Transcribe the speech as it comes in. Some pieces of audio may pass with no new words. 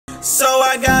so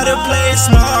I gotta play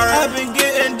smart. I've been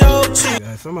getting dope cheap.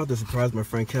 So I'm about to surprise my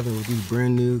friend Kevin with these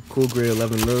brand new cool grade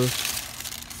 11 lows.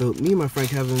 So me and my friend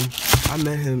Kevin, I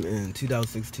met him in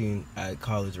 2016 at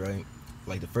college, right?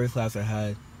 Like the first class I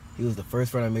had, he was the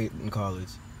first friend I made in college.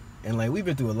 And like we've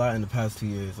been through a lot in the past 2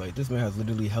 years. Like this man has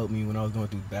literally helped me when I was going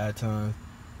through bad times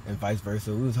and vice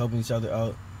versa. We was helping each other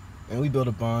out and we built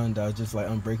a bond that was just like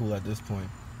unbreakable at this point.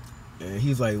 And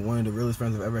he's like one of the realest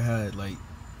friends I've ever had. Like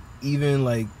even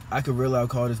like I could real out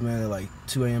call this man at like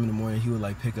 2 a.m. in the morning. He would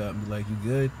like pick up and be like, "You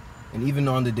good?" And even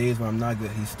on the days when I'm not good,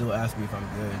 he still asks me if I'm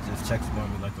good. Just checks up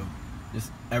on me like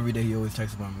just every day. He always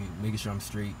checks up on me, making sure I'm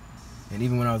straight. And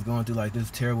even when I was going through like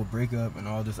this terrible breakup and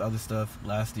all this other stuff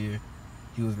last year,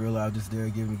 he was real out just there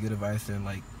giving me good advice and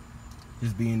like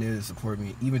just being there to support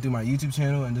me. Even through my YouTube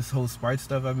channel and this whole Sprite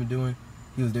stuff I've been doing,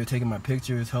 he was there taking my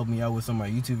pictures, helped me out with some of my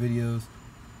YouTube videos.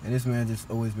 And this man just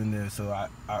always been there, so I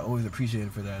always appreciate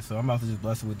him for that. So I'm about to just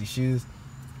bless him with these shoes,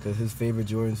 because his favorite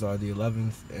Jordans are the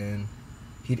 11s, and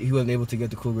he wasn't able to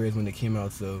get the cool grades when they came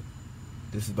out, so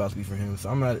this is about to be for him. So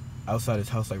I'm outside his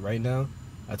house like right now.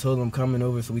 I told him I'm coming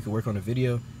over so we can work on a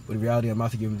video, but in reality I'm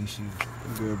about to give him these shoes.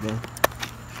 I'm good, bro.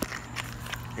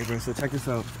 Hey bro, so check this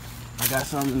out. I got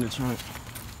something in the trunk.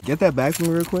 Get that back for me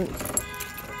real quick.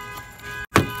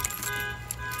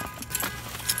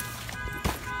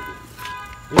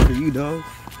 It's for you, dog.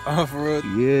 Oh, for real?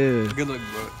 Yeah. Good luck,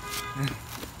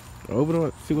 bro. Open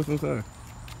it, see what's inside.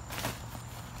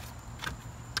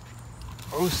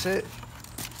 Oh, shit.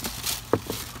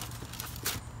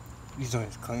 These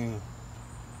joints clean.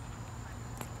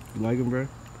 You like them, bro?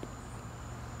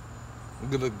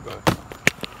 Good luck, bro.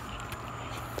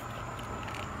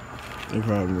 No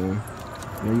problem, man.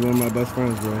 You're one of my best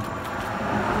friends, bro.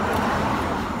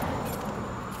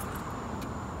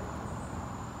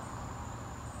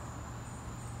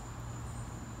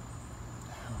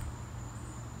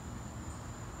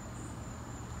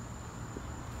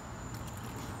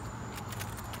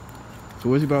 So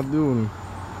what you about to do with him?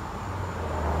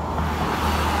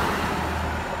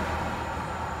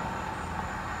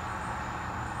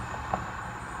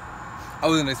 I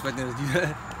wasn't expecting to do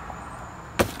that.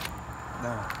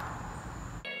 Nah.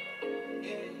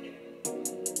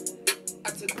 I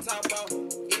took the top off.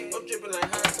 I'm dripping like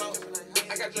hot sauce.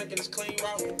 I got drink in this clean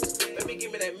raw. Let me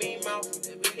give me that mean mouth.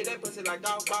 Hit that pussy like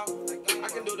golf ball. I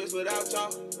can do this without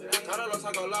y'all. I don't know,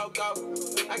 I go loco.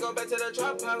 I go back to the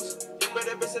trap house. Spread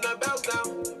that bitch in the belt down.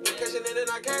 Cashing in and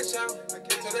I cash out.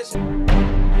 So that shit.